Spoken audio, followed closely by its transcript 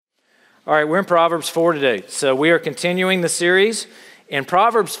All right, we're in Proverbs 4 today. So we are continuing the series. In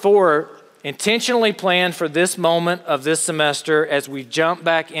Proverbs 4, intentionally planned for this moment of this semester as we jump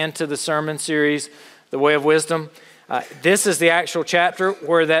back into the sermon series, The Way of Wisdom. This is the actual chapter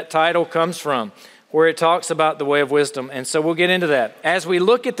where that title comes from, where it talks about the way of wisdom. And so we'll get into that. As we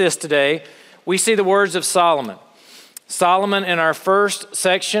look at this today, we see the words of Solomon. Solomon in our first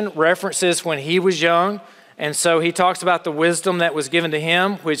section references when he was young. And so he talks about the wisdom that was given to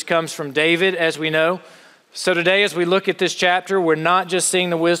him, which comes from David, as we know. So today, as we look at this chapter, we're not just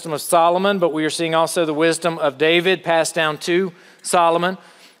seeing the wisdom of Solomon, but we are seeing also the wisdom of David passed down to Solomon.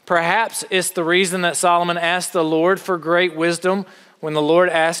 Perhaps it's the reason that Solomon asked the Lord for great wisdom when the Lord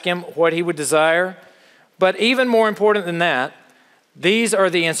asked him what he would desire. But even more important than that, these are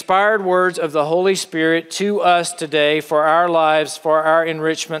the inspired words of the Holy Spirit to us today for our lives, for our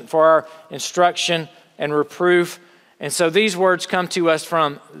enrichment, for our instruction and reproof. And so these words come to us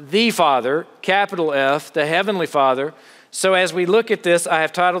from the Father, capital F, the Heavenly Father. So as we look at this, I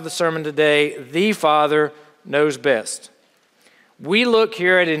have titled the sermon today, The Father Knows Best. We look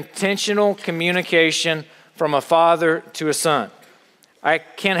here at intentional communication from a father to a son. I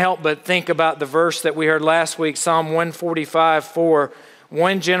can't help but think about the verse that we heard last week, Psalm 145:4.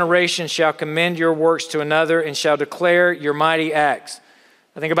 One generation shall commend your works to another and shall declare your mighty acts.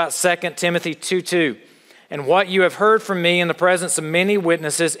 I think about 2 Timothy 2:2. And what you have heard from me in the presence of many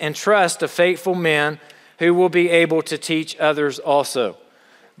witnesses, entrust to faithful men who will be able to teach others also.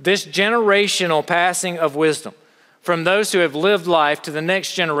 This generational passing of wisdom from those who have lived life to the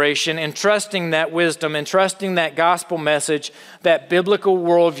next generation, entrusting that wisdom, entrusting that gospel message, that biblical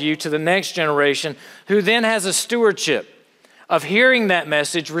worldview to the next generation, who then has a stewardship of hearing that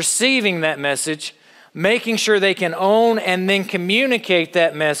message, receiving that message, making sure they can own and then communicate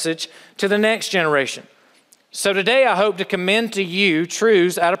that message to the next generation. So today I hope to commend to you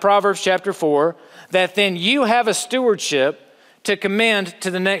truths out of Proverbs chapter 4 that then you have a stewardship to commend to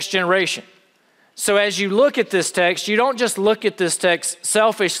the next generation. So as you look at this text, you don't just look at this text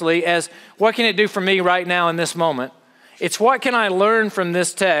selfishly as what can it do for me right now in this moment? It's what can I learn from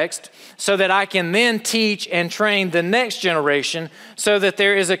this text so that I can then teach and train the next generation so that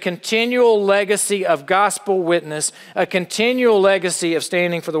there is a continual legacy of gospel witness, a continual legacy of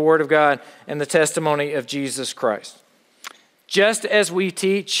standing for the Word of God and the testimony of Jesus Christ. Just as we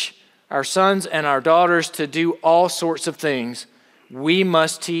teach our sons and our daughters to do all sorts of things, we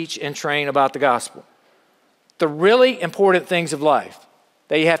must teach and train about the gospel. The really important things of life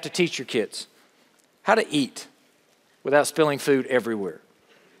that you have to teach your kids: how to eat without spilling food everywhere.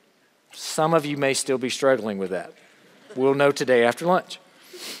 Some of you may still be struggling with that. We'll know today after lunch.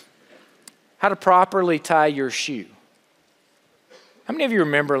 How to properly tie your shoe. How many of you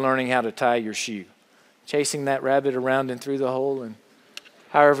remember learning how to tie your shoe? Chasing that rabbit around and through the hole and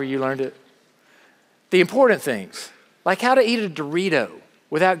however you learned it. The important things, like how to eat a Dorito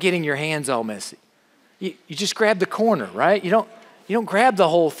without getting your hands all messy. You just grab the corner, right? You don't grab the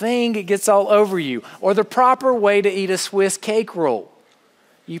whole thing, it gets all over you. Or the proper way to eat a Swiss cake roll.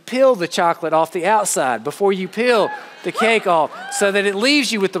 You peel the chocolate off the outside before you peel the cake off so that it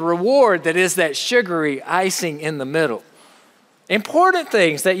leaves you with the reward that is that sugary icing in the middle. Important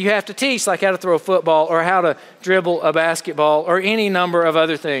things that you have to teach, like how to throw a football or how to dribble a basketball or any number of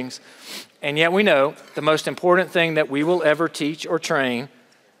other things. And yet we know the most important thing that we will ever teach or train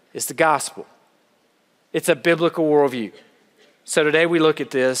is the gospel. It's a biblical worldview. So today we look at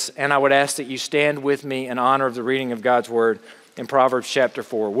this, and I would ask that you stand with me in honor of the reading of God's word in Proverbs chapter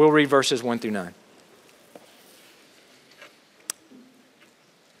 4. We'll read verses 1 through 9.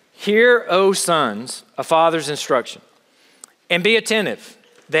 Hear, O sons, a father's instruction, and be attentive,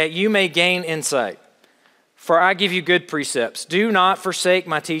 that you may gain insight. For I give you good precepts. Do not forsake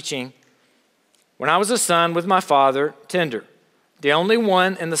my teaching. When I was a son with my father, tender, the only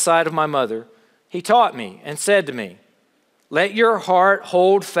one in the sight of my mother, he taught me and said to me, let your heart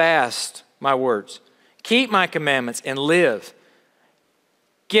hold fast my words. Keep my commandments and live.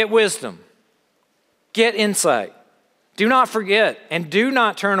 Get wisdom. Get insight. Do not forget and do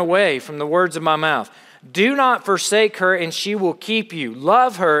not turn away from the words of my mouth. Do not forsake her and she will keep you.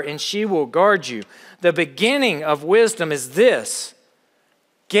 Love her and she will guard you. The beginning of wisdom is this: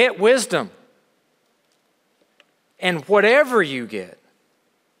 get wisdom. And whatever you get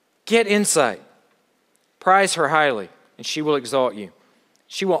insight. Prize her highly, and she will exalt you.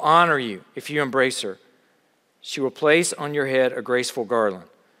 She will honor you if you embrace her. She will place on your head a graceful garland.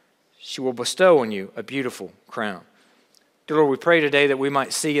 She will bestow on you a beautiful crown. Dear Lord, we pray today that we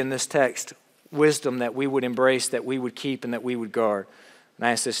might see in this text wisdom that we would embrace, that we would keep, and that we would guard. And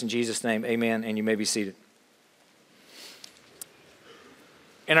I ask this in Jesus' name, amen, and you may be seated.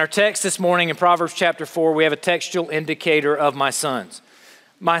 In our text this morning in Proverbs chapter 4, we have a textual indicator of my sons.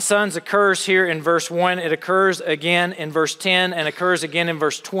 My sons occurs here in verse 1. It occurs again in verse 10 and occurs again in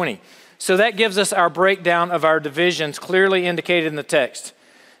verse 20. So that gives us our breakdown of our divisions clearly indicated in the text.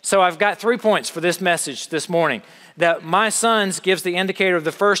 So I've got 3 points for this message this morning. That my sons gives the indicator of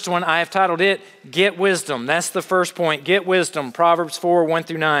the first one. I have titled it, Get Wisdom. That's the first point, get wisdom, Proverbs 4, 1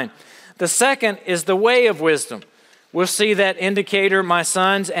 through 9. The second is the way of wisdom. We'll see that indicator, my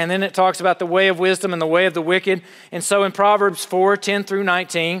sons, and then it talks about the way of wisdom and the way of the wicked. And so in Proverbs 4, 10 through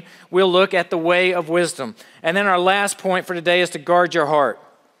 19, we'll look at the way of wisdom. And then our last point for today is to guard your heart.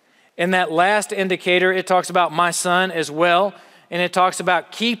 In that last indicator, it talks about my son as well, and it talks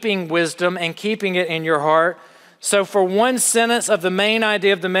about keeping wisdom and keeping it in your heart. So for one sentence of the main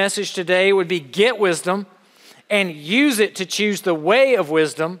idea of the message today would be get wisdom and use it to choose the way of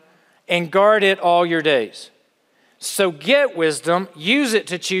wisdom and guard it all your days. So get wisdom, use it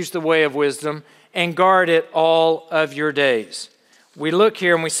to choose the way of wisdom, and guard it all of your days. We look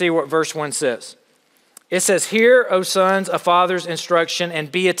here and we see what verse 1 says. It says, Hear, O sons, a father's instruction,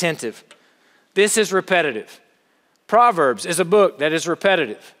 and be attentive. This is repetitive. Proverbs is a book that is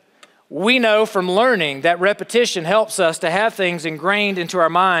repetitive. We know from learning that repetition helps us to have things ingrained into our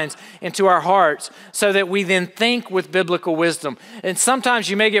minds, into our hearts, so that we then think with biblical wisdom. And sometimes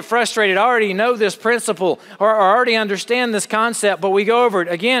you may get frustrated, I already know this principle, or I already understand this concept, but we go over it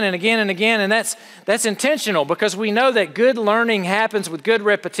again and again and again, and that's intentional because we know that good learning happens with good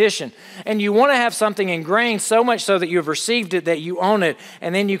repetition. And you want to have something ingrained so much so that you've received it, that you own it,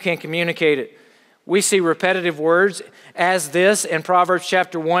 and then you can communicate it. We see repetitive words as this in Proverbs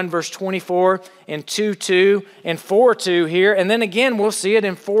chapter 1, verse 24, in 2:2, and 4:2 here. And then again, we'll see it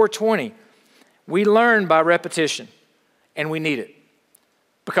in 4:20. We learn by repetition, and we need it.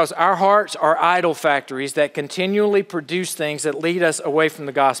 Because our hearts are idol factories that continually produce things that lead us away from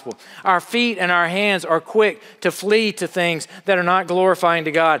the gospel. Our feet and our hands are quick to flee to things that are not glorifying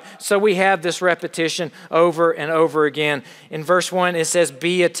to God. So we have this repetition over and over again. In verse 1, it says,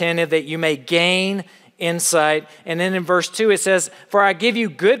 Be attentive that you may gain insight. And then in verse 2, it says, For I give you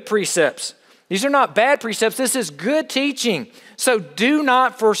good precepts. These are not bad precepts. This is good teaching. So do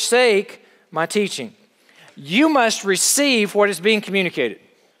not forsake my teaching. You must receive what is being communicated.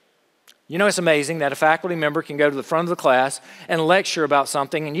 You know, it's amazing that a faculty member can go to the front of the class and lecture about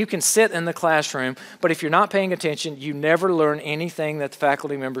something, and you can sit in the classroom, but if you're not paying attention, you never learn anything that the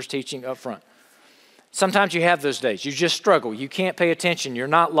faculty member's teaching up front. Sometimes you have those days. You just struggle. You can't pay attention. You're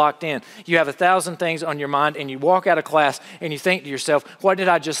not locked in. You have 1,000 things on your mind, and you walk out of class, and you think to yourself, what did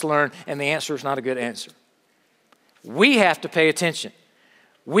I just learn? And the answer is not a good answer. We have to pay attention.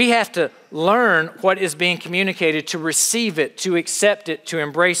 We have to learn what is being communicated, to receive it, to accept it, to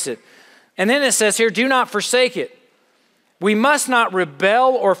embrace it. And then it says here, do not forsake it. We must not rebel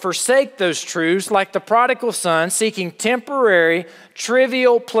or forsake those truths like the prodigal son seeking temporary,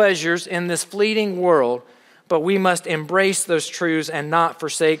 trivial pleasures in this fleeting world, but we must embrace those truths and not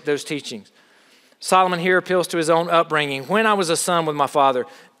forsake those teachings. Solomon here appeals to his own upbringing. When I was a son with my father,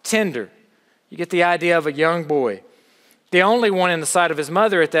 tender. You get the idea of a young boy. The only one in the sight of his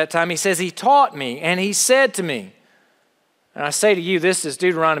mother at that time, he says, he taught me and he said to me, and I say to you, this is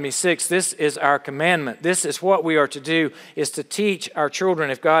Deuteronomy 6, this is our commandment. This is what we are to do, is to teach our children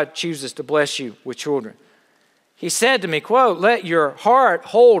if God chooses to bless you with children. He said to me, quote, let your heart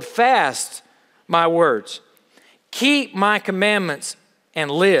hold fast my words. Keep my commandments and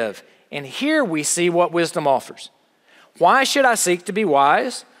live. And here we see what wisdom offers. Why should I seek to be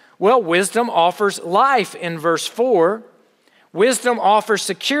wise? Well, wisdom offers life in verse 4. Wisdom offers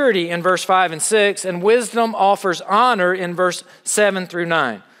security in verse 5 and 6, and wisdom offers honor in verse 7 through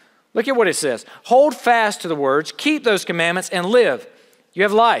 9. Look at what it says. Hold fast to the words, keep those commandments, and live. You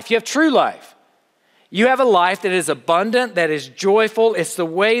have life. You have true life. You have a life that is abundant, that is joyful. It's the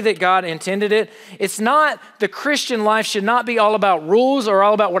way that God intended it. It's not, the Christian life should not be all about rules or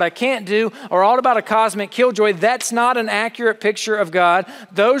all about what I can't do or all about a cosmic killjoy. That's not an accurate picture of God.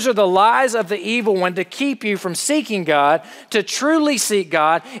 Those are the lies of the evil one to keep you from seeking God. To truly seek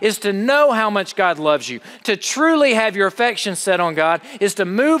God is to know how much God loves you. To truly have your affection set on God is to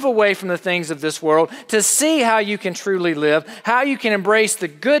move away from the things of this world, to see how you can truly live, how you can embrace the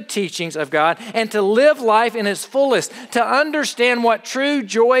good teachings of God, and to live life in its fullest, to understand what true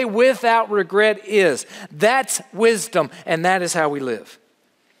joy without regret is. That's wisdom, and that is how we live.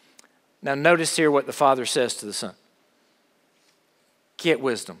 Now notice here what the Father says to the Son. Get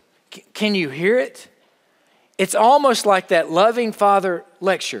wisdom. Can you hear it? It's almost like that loving Father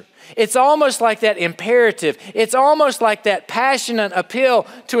lecture. It's almost like that imperative. It's almost like that passionate appeal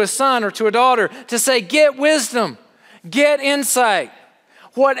to a son or to a daughter to say, get wisdom, get insight.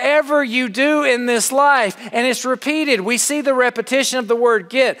 Whatever you do in this life, and it's repeated. We see the repetition of the word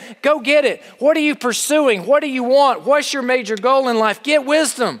get. Go get it. What are you pursuing? What do you want? What's your major goal in life? Get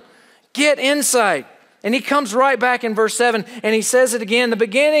wisdom. Get insight. And he comes right back in verse 7 and he says it again. The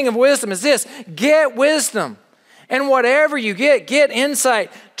beginning of wisdom is this: get wisdom. And whatever you get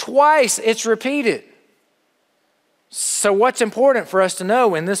insight. Twice it's repeated. So what's important for us to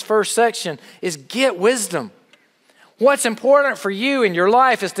know in this first section is get wisdom. What's important for you in your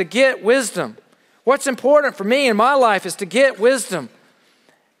life is to get wisdom. What's important for me in my life is to get wisdom.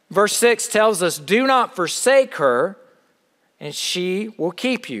 Verse 6 tells us, do not forsake her, and she will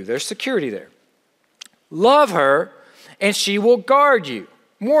keep you. There's security there. Love her, and she will guard you.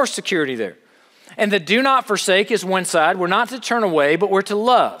 More security there. And the do not forsake is one side. We're not to turn away, but we're to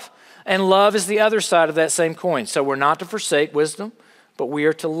love. And love is the other side of that same coin. So we're not to forsake wisdom, but we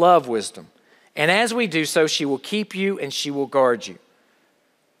are to love wisdom. And as we do so, she will keep you and she will guard you.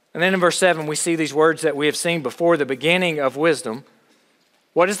 And then in verse 7, we see these words that we have seen before, the beginning of wisdom.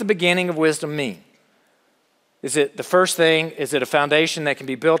 What does the beginning of wisdom mean? Is it the first thing? Is it a foundation that can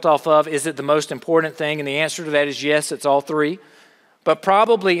be built off of? Is it the most important thing? And the answer to that is yes, it's all three. But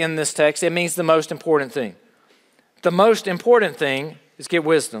probably in this text, it means the most important thing. The most important thing is get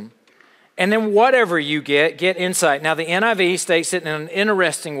wisdom. And then whatever you get insight. Now the NIV states it in an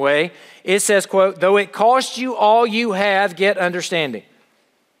interesting way. It says, quote, though it cost you all you have, get understanding.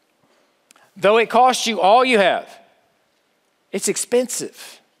 Though it costs you all you have, it's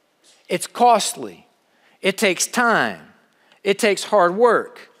expensive. It's costly. It takes time. It takes hard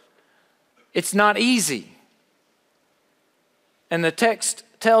work. It's not easy. And the text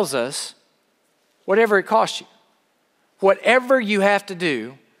tells us, whatever it costs you, whatever you have to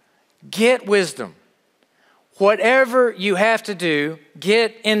do, get wisdom. Whatever you have to do,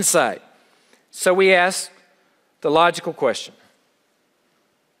 get insight. So we ask the logical question.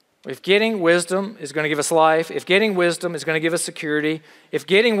 If getting wisdom is going to give us life, if getting wisdom is going to give us security, if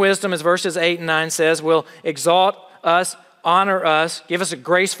getting wisdom, as verses 8 and 9 says, will exalt us, honor us, give us a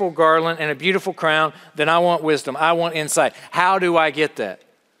graceful garland and a beautiful crown, then I want wisdom. I want insight. How do I get that?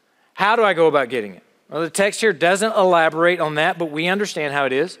 How do I go about getting it? Well, the text here doesn't elaborate on that, but we understand how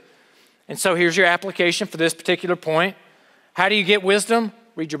it is. And so here's your application for this particular point. How do you get wisdom?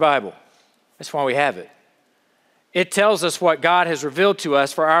 Read your Bible. That's why we have it. It tells us what God has revealed to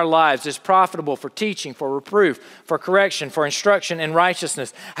us for our lives is profitable for teaching, for reproof, for correction, for instruction in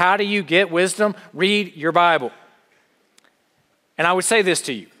righteousness. How do you get wisdom? Read your Bible. And I would say this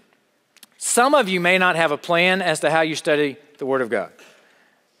to you. Some of you may not have a plan as to how you study the Word of God.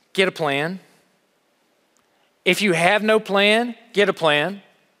 Get a plan. If you have no plan, get a plan.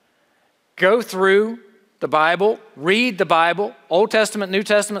 Go through the Bible, read the Bible, Old Testament, New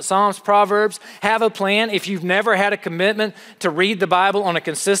Testament, Psalms, Proverbs. Have a plan. If you've never had a commitment to read the Bible on a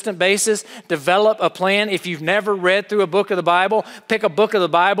consistent basis, develop a plan. If you've never read through a book of the Bible, pick a book of the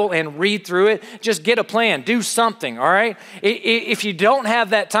Bible and read through it. Just get a plan. Do something, all right? If you don't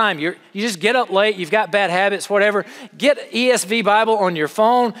have that time, you just get up late, you've got bad habits, whatever, get ESV Bible on your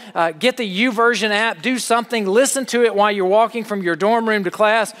phone, get the YouVersion app, do something, listen to it while you're walking from your dorm room to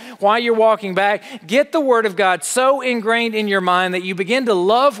class, while you're walking back. Get the Word of God so ingrained in your mind that you begin to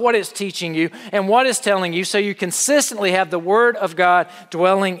love what it's teaching you and what it's telling you, so you consistently have the Word of God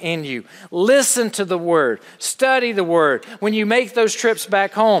dwelling in you. Listen to the Word. Study the Word. When you make those trips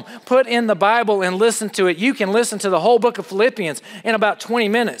back home, put in the Bible and listen to it. You can listen to the whole book of Philippians in about 20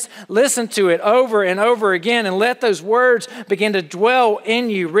 minutes. Listen to it over and over again and let those words begin to dwell in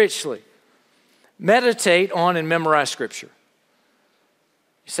you richly. Meditate on and memorize Scripture.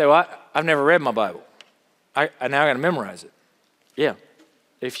 You say, well, I've never read my Bible. I now got to memorize it. Yeah,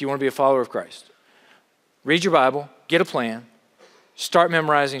 if you want to be a follower of Christ. Read your Bible, get a plan, start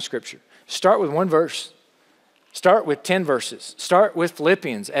memorizing Scripture. Start with one verse. Start with 10 verses. Start with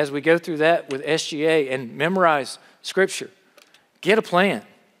Philippians as we go through that with SGA and memorize Scripture. Get a plan.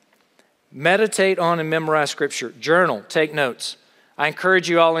 Meditate on and memorize Scripture. Journal, take notes. I encourage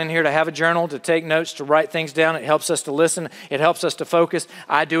you all in here to have a journal, to take notes, to write things down. It helps us to listen. It helps us to focus.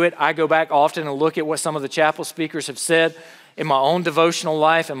 I do it. I go back often and look at what some of the chapel speakers have said in my own devotional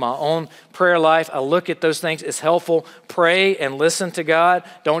life, in my own prayer life. I look at those things. It's helpful. Pray and listen to God.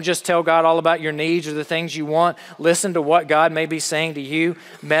 Don't just tell God all about your needs or the things you want. Listen to what God may be saying to you.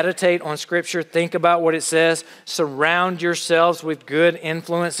 Meditate on Scripture. Think about what it says. Surround yourselves with good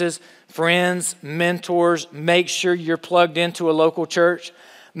influences. Friends, mentors, make sure you're plugged into a local church.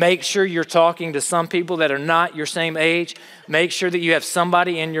 Make sure you're talking to some people that are not your same age. Make sure that you have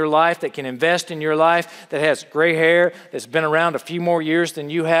somebody in your life that can invest in your life, that has gray hair, that's been around a few more years than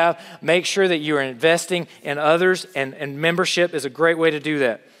you have. Make sure that you are investing in others, and membership is a great way to do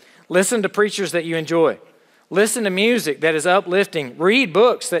that. Listen to preachers that you enjoy. Listen to music that is uplifting. Read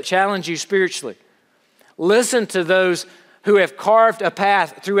books that challenge you spiritually. Listen to those who have carved a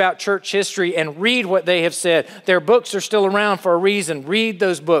path throughout church history and read what they have said. Their books are still around for a reason. Read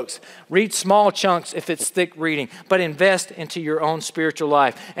those books. Read small chunks if it's thick reading, but invest into your own spiritual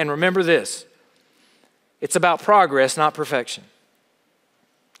life. And remember this, it's about progress, not perfection.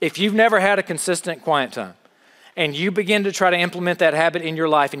 If you've never had a consistent quiet time and you begin to try to implement that habit in your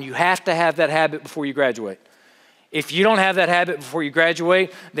life, and you have to have that habit before you graduate, if you don't have that habit before you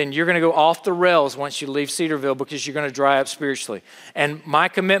graduate, then you're going to go off the rails once you leave Cedarville, because you're going to dry up spiritually. And my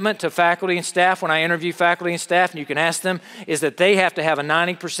commitment to faculty and staff, when I interview faculty and staff, and you can ask them, is that they have to have a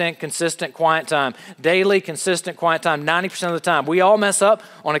 90% consistent quiet time, daily consistent quiet time, 90% of the time. We all mess up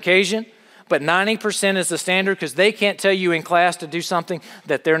on occasion, but 90% is the standard, because they can't tell you in class to do something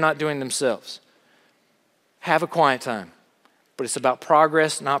that they're not doing themselves. Have a quiet time, but it's about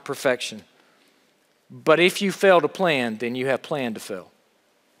progress, not perfection. But if you fail to plan, then you have planned to fail.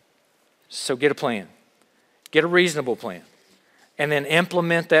 So get a plan. Get a reasonable plan. And then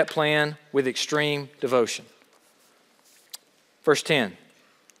implement that plan with extreme devotion. Verse 10,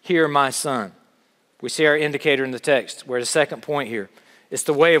 hear my son. We see our indicator in the text. We're at a second point here. It's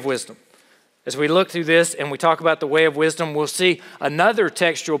the way of wisdom. As we look through this and we talk about the way of wisdom, we'll see another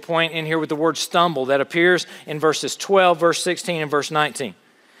textual point in here with the word stumble that appears in verses 12, verse 16, and verse 19.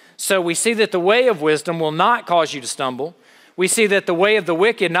 So we see that the way of wisdom will not cause you to stumble. We see that the way of the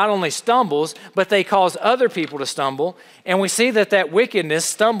wicked not only stumbles, but they cause other people to stumble. And we see that that wickedness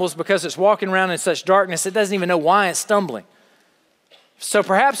stumbles because it's walking around in such darkness, it doesn't even know why it's stumbling. So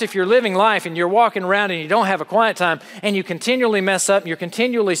perhaps if you're living life and you're walking around and you don't have a quiet time and you continually mess up and you're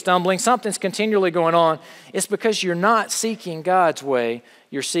continually stumbling, something's continually going on, it's because you're not seeking God's way,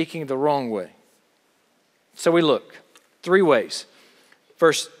 you're seeking the wrong way. So we look, 3 ways.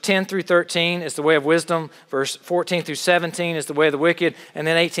 Verse 10 through 13 is the way of wisdom. Verse 14 through 17 is the way of the wicked. And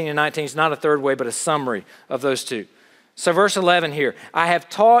then 18 and 19 is not a third way, but a summary of those 2. So verse 11 here, I have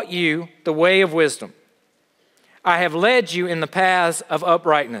taught you the way of wisdom. I have led you in the paths of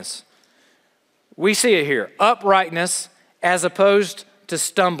uprightness. We see it here, uprightness as opposed to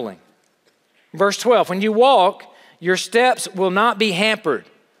stumbling. Verse 12, when you walk, your steps will not be hampered.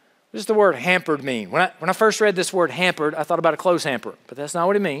 What does the word hampered mean? When I first read this word hampered, I thought about a clothes hamper, but that's not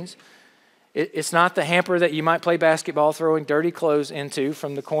what it means. It's not the hamper that you might play basketball throwing dirty clothes into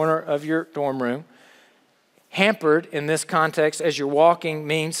from the corner of your dorm room. Hampered in this context as you're walking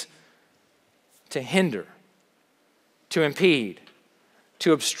means to hinder, to impede,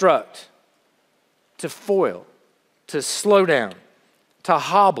 to obstruct, to foil, to slow down, to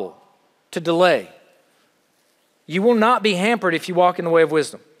hobble, to delay. You will not be hampered if you walk in the way of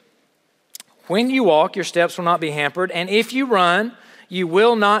wisdom. When you walk, your steps will not be hampered, and if you run, you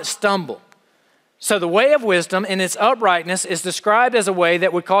will not stumble. So the way of wisdom in its uprightness is described as a way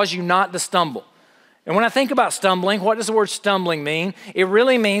that would cause you not to stumble. And when I think about stumbling, what does the word stumbling mean? It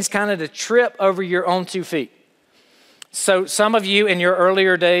really means kind of to trip over your own 2 feet. So some of you in your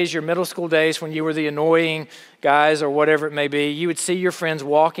earlier days, your middle school days, when you were the annoying guys or whatever it may be, you would see your friends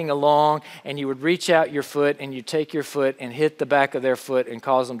walking along and you would reach out your foot and you take your foot and hit the back of their foot and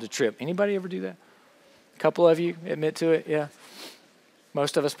cause them to trip. Anybody ever do that? A couple of you admit to it, yeah.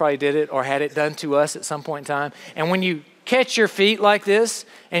 Most of us probably did it or had it done to us at some point in time. And when you catch your feet like this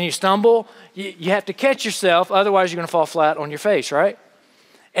and you stumble, you have to catch yourself, otherwise you're going to fall flat on your face, right?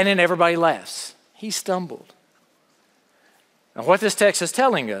 And then everybody laughs. He stumbled. Now, what this text is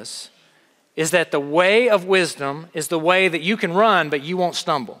telling us is that the way of wisdom is the way that you can run, but you won't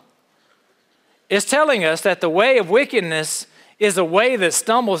stumble. It's telling us that the way of wickedness is a way that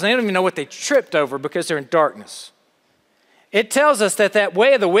stumbles, and they don't even know what they tripped over because they're in darkness. It tells us that that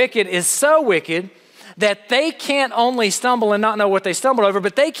way of the wicked is so wicked that they can't only stumble and not know what they stumbled over,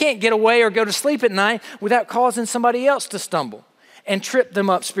 but they can't get away or go to sleep at night without causing somebody else to stumble and trip them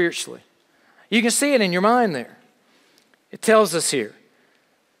up spiritually. You can see it in your mind there. It tells us here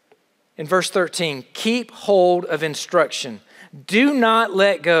in verse 13, keep hold of instruction. Do not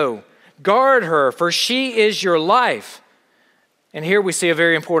let go. Guard her, for she is your life. And here we see a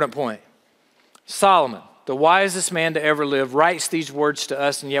very important point. Solomon, the wisest man to ever live, writes these words to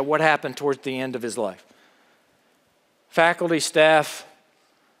us, and yet what happened towards the end of his life? Faculty, staff,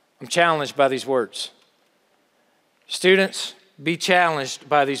 I'm challenged by these words. Students, be challenged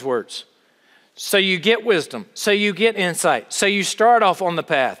by these words. So you get wisdom. So you get insight. So you start off on the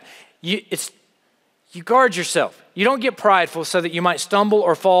path. You guard yourself. You don't get prideful so that you might stumble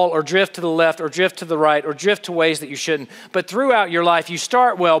or fall or drift to the left or drift to the right or drift to ways that you shouldn't. But throughout your life, you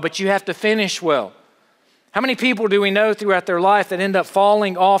start well, but you have to finish well. How many people do we know throughout their life that end up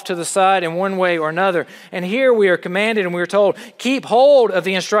falling off to the side in one way or another? And here we are commanded and we are told, keep hold of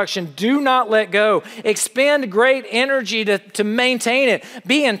the instruction. Do not let go. Expend great energy to maintain it.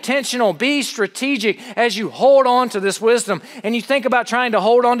 Be intentional. Be strategic as you hold on to this wisdom. And you think about trying to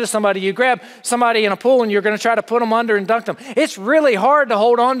hold on to somebody. You grab somebody in a pool and you're going to try to put them under and dunk them. It's really hard to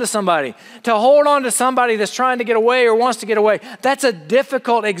hold on to somebody. To hold on to somebody that's trying to get away or wants to get away. That's a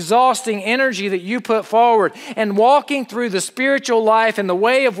difficult, exhausting energy that you put forward. And walking through the spiritual life and the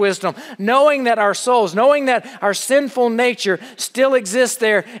way of wisdom, knowing that our souls, knowing that our sinful nature still exists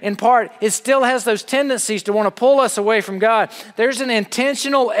there in part, it still has those tendencies to want to pull us away from God. There's an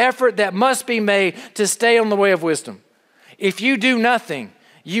intentional effort that must be made to stay on the way of wisdom. If you do nothing,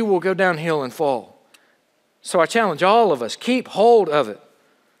 you will go downhill and fall. So I challenge all of us, keep hold of it.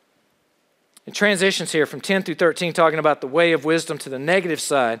 It transitions here from 10 through 13, talking about the way of wisdom, to the negative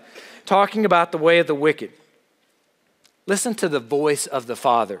side, talking about the way of the wicked. Listen to the voice of the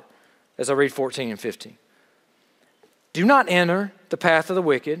Father as I read 14 and 15. Do not enter the path of the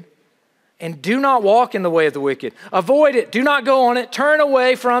wicked, and do not walk in the way of the wicked. Avoid it. Do not go on it. Turn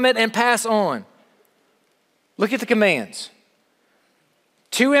away from it and pass on. Look at the commands.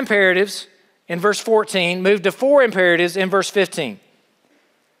 2 imperatives in verse 14, move to 4 imperatives in verse 15.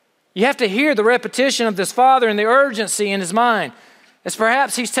 You have to hear the repetition of this father and the urgency in his mind. As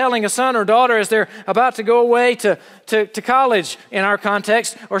perhaps he's telling a son or daughter as they're about to go away to college in our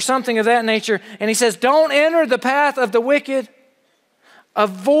context or something of that nature. And he says, don't enter the path of the wicked.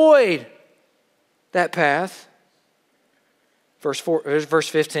 Avoid that path. Verse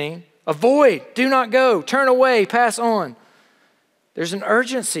 15. Avoid, do not go, turn away, pass on. There's an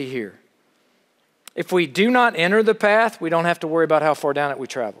urgency here. If we do not enter the path, we don't have to worry about how far down it we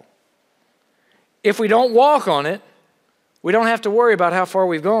travel. If we don't walk on it, we don't have to worry about how far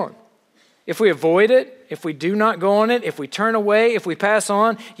we've gone. If we avoid it, if we do not go on it, if we turn away, if we pass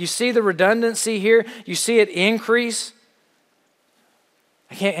on, you see the redundancy here. You see it increase.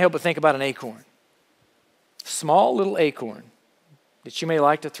 I can't help but think about an acorn. Small little acorn that you may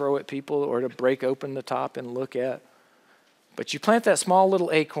like to throw at people or to break open the top and look at. But you plant that small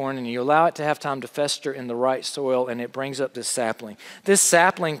little acorn and you allow it to have time to fester in the right soil, and it brings up this sapling. This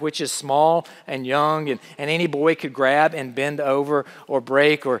sapling, which is small and young, and any boy could grab and bend over or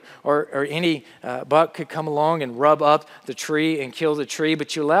break, or any buck could come along and rub up the tree and kill the tree.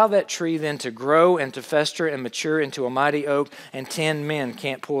 But you allow that tree then to grow and to fester and mature into a mighty oak, and 10 men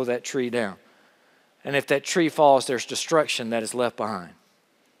can't pull that tree down. And if that tree falls, there's destruction that is left behind.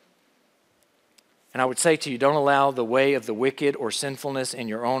 And I would say to you, don't allow the way of the wicked or sinfulness in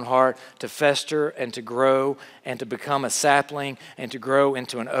your own heart to fester and to grow and to become a sapling and to grow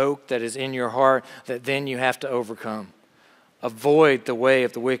into an oak that is in your heart that then you have to overcome. Avoid the way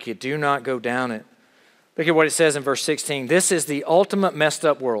of the wicked. Do not go down it. Look at what it says in verse 16. This is the ultimate messed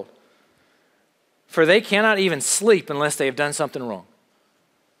up world. For they cannot even sleep unless they have done something wrong.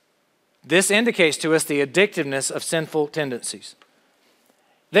 This indicates to us the addictiveness of sinful tendencies.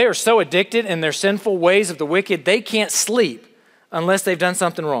 They are so addicted in their sinful ways of the wicked, they can't sleep unless they've done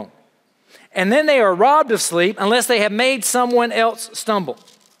something wrong. And then they are robbed of sleep unless they have made someone else stumble.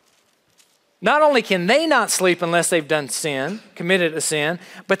 Not only can they not sleep unless they've done sin, committed a sin,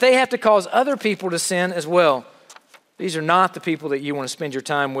 but they have to cause other people to sin as well. These are not the people that you want to spend your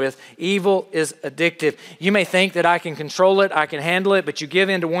time with. Evil is addictive. You may think that I can control it, I can handle it, but you give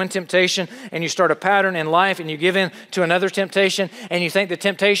in to one temptation and you start a pattern in life, and you give in to another temptation and you think the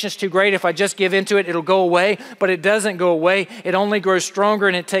temptation is too great. If I just give into it, it'll go away. But it doesn't go away. It only grows stronger,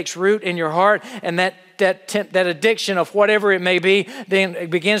 and it takes root in your heart. And that addiction of whatever it may be, then it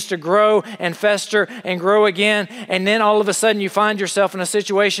begins to grow and fester and grow again. And then all of a sudden you find yourself in a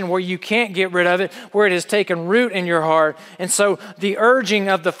situation where you can't get rid of it, where it has taken root in your heart. And so the urging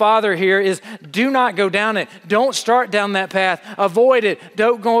of the Father here is, do not go down it. Don't start down that path. Avoid it.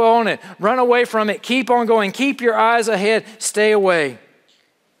 Don't go on it. Run away from it. Keep on going. Keep your eyes ahead. Stay away.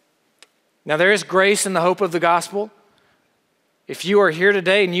 Now there is grace in the hope of the gospel. If you are here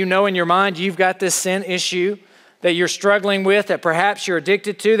today and you know in your mind you've got this sin issue that you're struggling with, that perhaps you're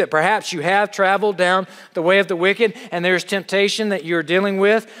addicted to, that perhaps you have traveled down the way of the wicked, and there's temptation that you're dealing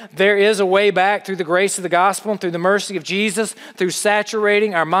with, there is a way back through the grace of the gospel and through the mercy of Jesus, through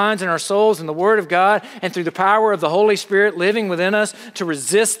saturating our minds and our souls in the Word of God, and through the power of the Holy Spirit living within us to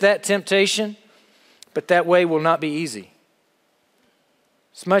resist that temptation. But that way will not be easy.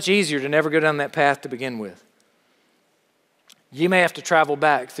 It's much easier to never go down that path to begin with. You may have to travel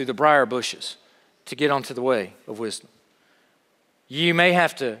back through the briar bushes to get onto the way of wisdom. You may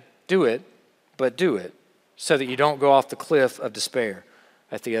have to do it, but do it so that you don't go off the cliff of despair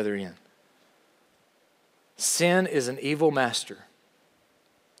at the other end. Sin is an evil master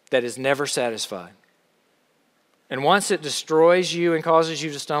that is never satisfied. And once it destroys you and causes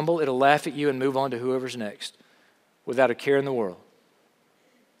you to stumble, it'll laugh at you and move on to whoever's next without a care in the world.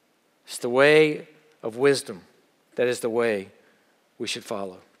 It's the way of wisdom that is the way we should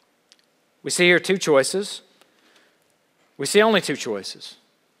follow. We see here two choices. We see only two choices.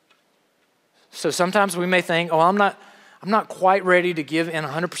 So sometimes we may think, I'm not quite ready to give in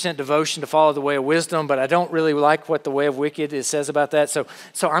 100% devotion to follow the way of wisdom, but I don't really like what the way of wicked says about that. So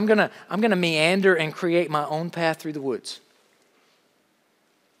I'm gonna meander and create my own path through the woods.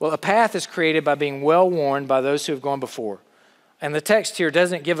 Well, a path is created by being well worn by those who have gone before. And the text here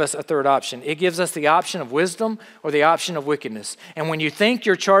doesn't give us a third option. It gives us the option of wisdom or the option of wickedness. And when you think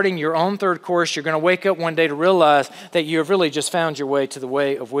you're charting your own third course, you're going to wake up one day to realize that you have really just found your way to the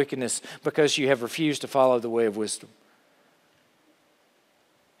way of wickedness because you have refused to follow the way of wisdom.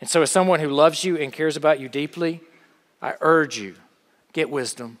 And so as someone who loves you and cares about you deeply, I urge you, get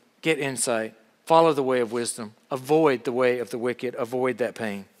wisdom, get insight, follow the way of wisdom, avoid the way of the wicked, avoid that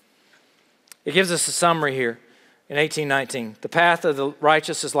pain. It gives us a summary here. In 18:19, the path of the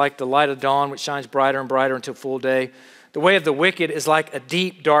righteous is like the light of dawn, which shines brighter and brighter until full day. The way of the wicked is like a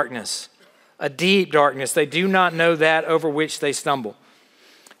deep darkness. A deep darkness. They do not know that over which they stumble.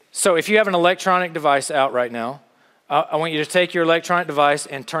 So if you have an electronic device out right now, I want you to take your electronic device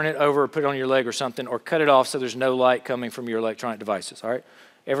and turn it over or put it on your leg or something, or cut it off so there's no light coming from your electronic devices, all right?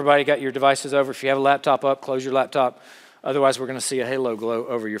 Everybody got your devices over? If you have a laptop up, close your laptop. Otherwise, we're going to see a halo glow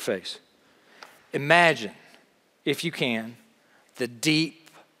over your face. Imagine, if you can, the deep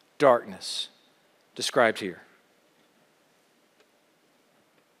darkness described here.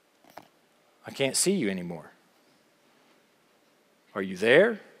 I can't see you anymore. Are you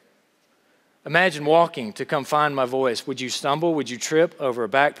there? Imagine walking to come find my voice. Would you stumble? Would you trip over a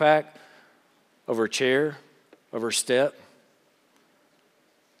backpack, over a chair, over a step?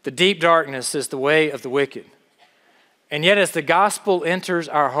 The deep darkness is the way of the wicked. And yet as the gospel enters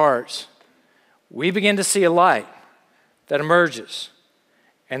our hearts, we begin to see a light that emerges.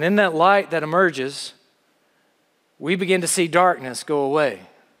 And in that light that emerges, we begin to see darkness go away.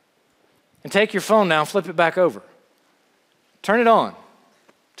 And take your phone now and flip it back over. Turn it on.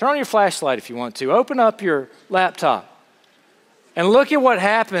 Turn on your flashlight if you want to. Open up your laptop. And look at what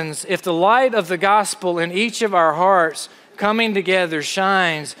happens if the light of the gospel in each of our hearts coming together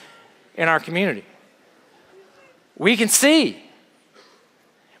shines in our community. We can see.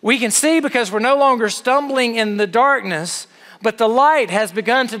 We can see because we're no longer stumbling in the darkness, but the light has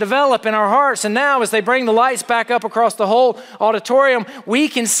begun to develop in our hearts. And now as they bring the lights back up across the whole auditorium, we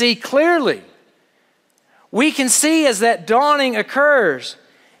can see clearly. We can see as that dawning occurs.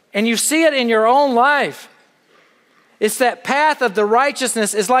 And you see it in your own life. It's that path of the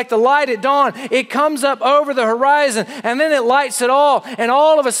righteousness is like the light at dawn. It comes up over the horizon and then it lights it all. And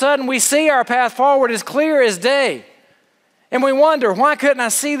all of a sudden we see our path forward as clear as day. And we wonder, why couldn't I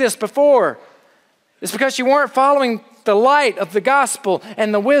see this before? It's because you weren't following the light of the gospel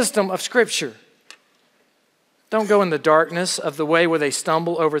and the wisdom of Scripture. Don't go in the darkness of the way where they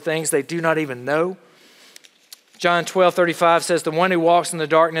stumble over things they do not even know. John 12:35 says, the one who walks in the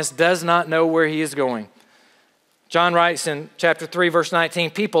darkness does not know where he is going. John writes in chapter 3, verse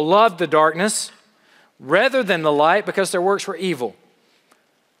 19, people loved the darkness rather than the light because their works were evil.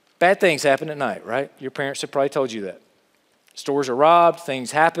 Bad things happen at night, right? Your parents have probably told you that. Stores are robbed,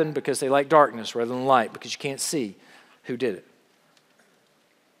 things happen because they like darkness rather than light because you can't see who did it.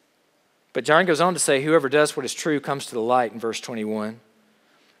 But John goes on to say, whoever does what is true comes to the light in verse 21.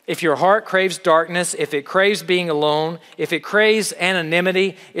 If your heart craves darkness, if it craves being alone, if it craves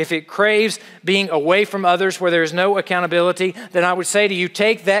anonymity, if it craves being away from others where there is no accountability, then I would say to you,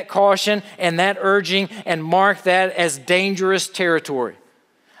 take that caution and that urging and mark that as dangerous territory.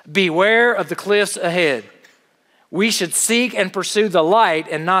 Beware of the cliffs ahead. We should seek and pursue the light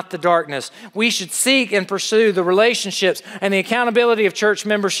and not the darkness. We should seek and pursue the relationships and the accountability of church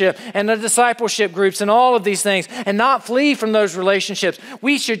membership and the discipleship groups and all of these things and not flee from those relationships.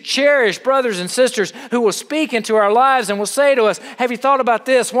 We should cherish brothers and sisters who will speak into our lives and will say to us, have you thought about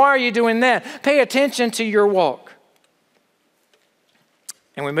this? Why are you doing that? Pay attention to your walk.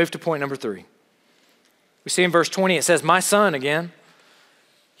 And we move to point number 3. We see in verse 20, it says, my son again.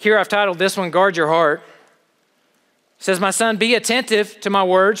 Here I've titled this one, Guard Your Heart. It says, my son, be attentive to my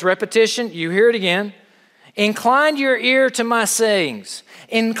words. Repetition, you hear it again. Incline your ear to my sayings.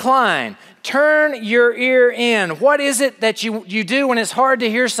 Incline. Turn your ear in. What is it that you do when it's hard to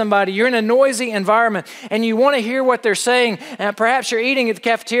hear somebody? You're in a noisy environment and you want to hear what they're saying. And perhaps you're eating at the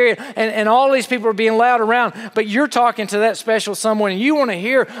cafeteria and all these people are being loud around, but you're talking to that special someone and you want to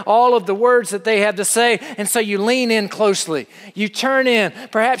hear all of the words that they have to say. And so you lean in closely. You turn in.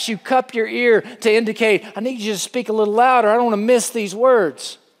 Perhaps you cup your ear to indicate, I need you to speak a little louder. I don't want to miss these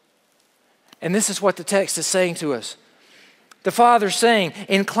words. And this is what the text is saying to us. The Father's saying,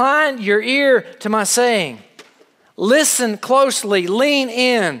 incline your ear to my saying. Listen closely, lean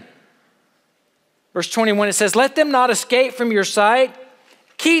in. Verse 21, it says, let them not escape from your sight.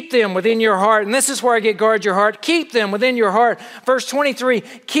 Keep them within your heart. And this is where I get guard your heart. Keep them within your heart. Verse 23,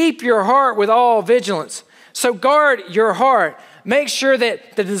 keep your heart with all vigilance. So guard your heart. Make sure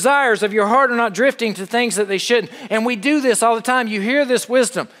that the desires of your heart are not drifting to things that they shouldn't. And we do this all the time. You hear this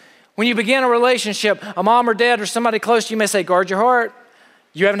wisdom. When you begin a relationship, a mom or dad or somebody close to you may say, guard your heart.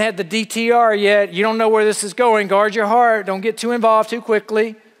 You haven't had the DTR yet. You don't know where this is going. Guard your heart. Don't get too involved too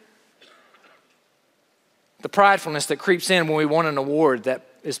quickly. The pridefulness that creeps in when we want an award that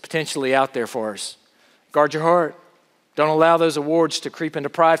is potentially out there for us. Guard your heart. Don't allow those awards to creep into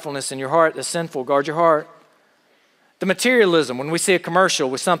pridefulness in your heart that's sinful. Guard your heart. The materialism, when we see a commercial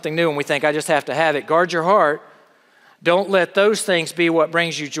with something new and we think, I just have to have it. Guard your heart. Don't let those things be what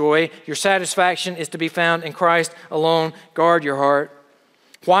brings you joy. Your satisfaction is to be found in Christ alone. Guard your heart.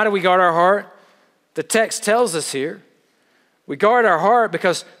 Why do we guard our heart? The text tells us here. We guard our heart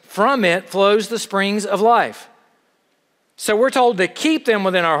because from it flows the springs of life. So we're told to keep them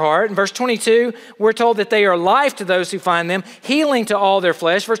within our heart. In verse 22, we're told that they are life to those who find them, healing to all their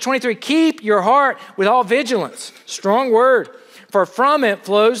flesh. Verse 23, keep your heart with all vigilance. Strong word. For from it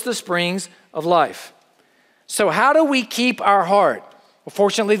flows the springs of life. So how do we keep our heart? Well,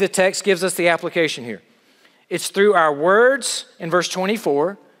 fortunately, the text gives us the application here. It's through our words in verse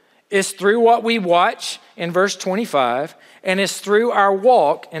 24. It's through what we watch in verse 25. And it's through our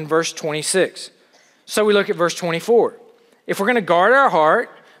walk in verse 26. So we look at verse 24. If we're going to guard our heart,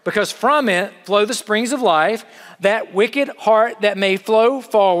 because from it flow the springs of life, that wicked heart that may flow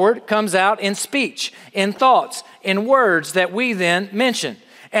forward comes out in speech, in thoughts, in words that we then mention.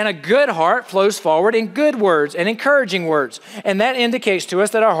 And a good heart flows forward in good words and encouraging words. And that indicates to us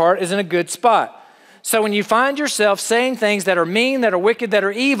that our heart is in a good spot. So when you find yourself saying things that are mean, that are wicked, that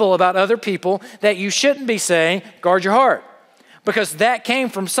are evil about other people that you shouldn't be saying, guard your heart. Because that came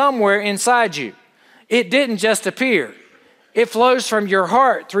from somewhere inside you. It didn't just appear. It flows from your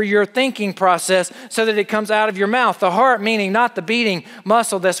heart through your thinking process so that it comes out of your mouth. The heart meaning not the beating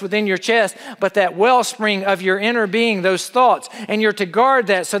muscle that's within your chest, but that wellspring of your inner being, those thoughts. And you're to guard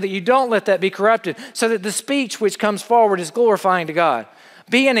that so that you don't let that be corrupted, so that the speech which comes forward is glorifying to God.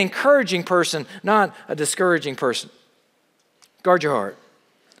 Be an encouraging person, not a discouraging person. Guard your heart.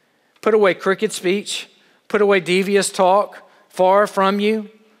 Put away crooked speech. Put away devious talk far from you.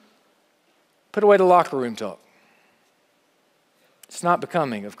 Put away the locker room talk. It's not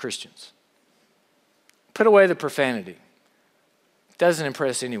becoming of Christians. Put away the profanity. It doesn't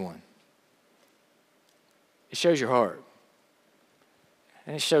impress anyone. It shows your heart.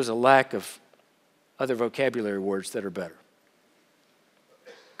 And it shows a lack of other vocabulary words that are better.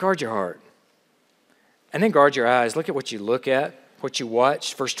 Guard your heart. And then guard your eyes. Look at what you look at, what you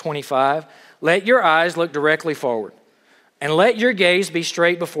watch. Verse 25. Let your eyes look directly forward, and let your gaze be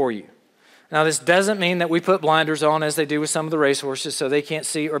straight before you. Now, this doesn't mean that we put blinders on as they do with some of the racehorses so they can't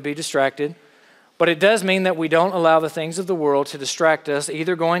see or be distracted. But it does mean that we don't allow the things of the world to distract us,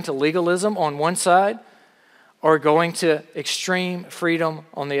 either going to legalism on one side or going to extreme freedom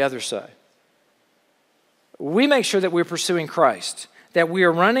on the other side. We make sure that we're pursuing Christ, that we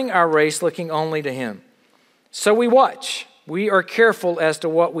are running our race looking only to Him. So we watch. We are careful as to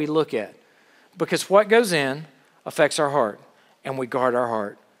what we look at, because what goes in affects our heart, and we guard our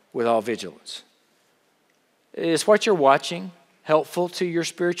heart with all vigilance. Is what you're watching helpful to your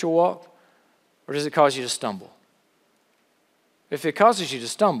spiritual walk, or does it cause you to stumble? If it causes you to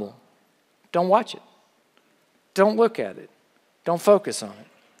stumble, don't watch it. Don't look at it. Don't focus on it.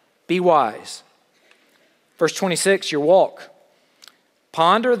 Be wise. Verse 26, your walk.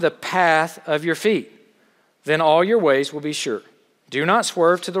 Ponder the path of your feet, then all your ways will be sure. Do not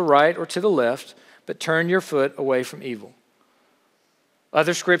swerve to the right or to the left, but turn your foot away from evil.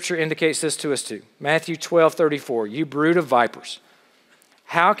 Other scripture indicates this to us too. Matthew 12:34, you brood of vipers,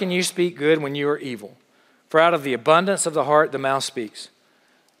 how can you speak good when you are evil? For out of the abundance of the heart the mouth speaks.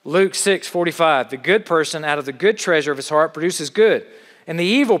 Luke 6:45, the good person out of the good treasure of his heart produces good, and the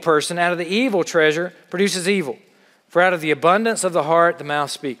evil person out of the evil treasure produces evil. For out of the abundance of the heart the mouth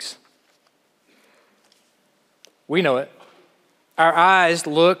speaks. We know it. Our eyes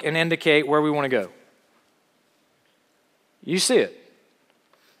look and indicate where we want to go. You see it.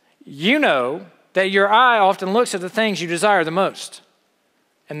 You know that your eye often looks at the things you desire the most.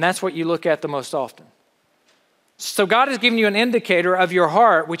 And that's what you look at the most often. So God has given you an indicator of your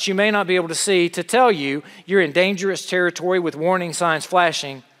heart, which you may not be able to see, to tell you you're in dangerous territory with warning signs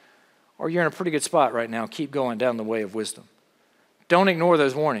flashing, or you're in a pretty good spot right now. Keep going down the way of wisdom. Don't ignore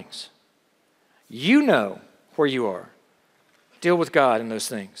those warnings. You know where you are. Deal with God in those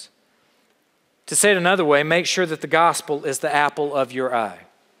things. To say it another way, make sure that the gospel is the apple of your eye.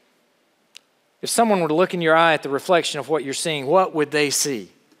 If someone were to look in your eye at the reflection of what you're seeing, what would they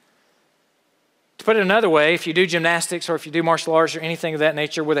see? To put it another way, if you do gymnastics or if you do martial arts or anything of that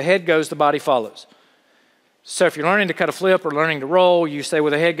nature, where the head goes, the body follows. So if you're learning to cut a flip or learning to roll, you say where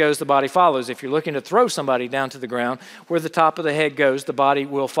the head goes, the body follows. If you're looking to throw somebody down to the ground, where the top of the head goes, the body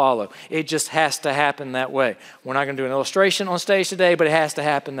will follow. It just has to happen that way. We're not going to do an illustration on stage today, but it has to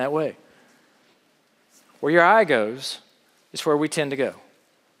happen that way. Where your eye goes is where we tend to go.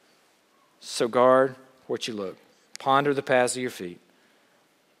 So guard what you look. Ponder the paths of your feet.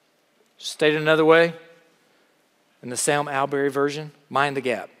 Stated another way, in the Sam Alberry version, mind the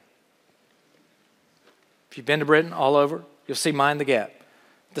gap. If you've been to Britain, all over, you'll see mind the gap.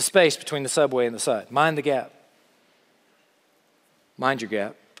 The space between the subway and the side. Mind the gap. Mind your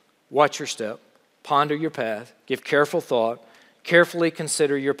gap. Watch your step. Ponder your path. Give careful thought. Carefully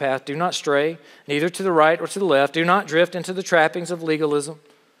consider your path. Do not stray, neither to the right or to the left. Do not drift into the trappings of legalism.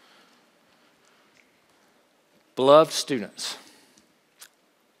 Beloved students,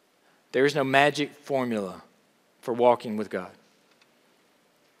 there is no magic formula for walking with God.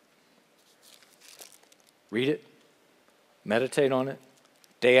 Read it, meditate on it,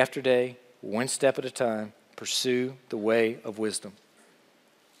 day after day, one step at a time. Pursue the way of wisdom.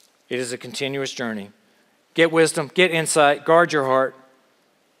 It is a continuous journey. Get wisdom, get insight, guard your heart.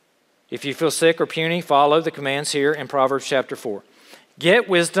 If you feel sick or puny, follow the commands here in Proverbs chapter 4. Get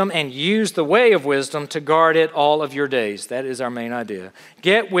wisdom and use the way of wisdom to guard it all of your days. That is our main idea.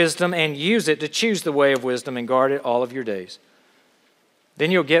 Get wisdom and use it to choose the way of wisdom and guard it all of your days.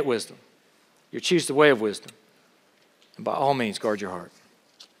 Then you'll get wisdom. You'll choose the way of wisdom. And by all means, guard your heart.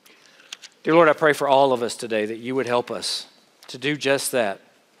 Dear Lord, I pray for all of us today that you would help us to do just that.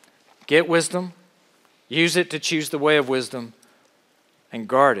 Get wisdom, use it to choose the way of wisdom, and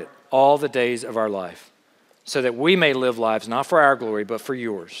guard it all the days of our life, so that we may live lives not for our glory, but for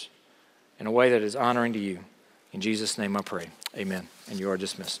yours, in a way that is honoring to you. In Jesus' name I pray. Amen. And you are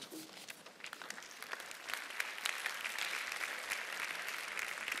dismissed.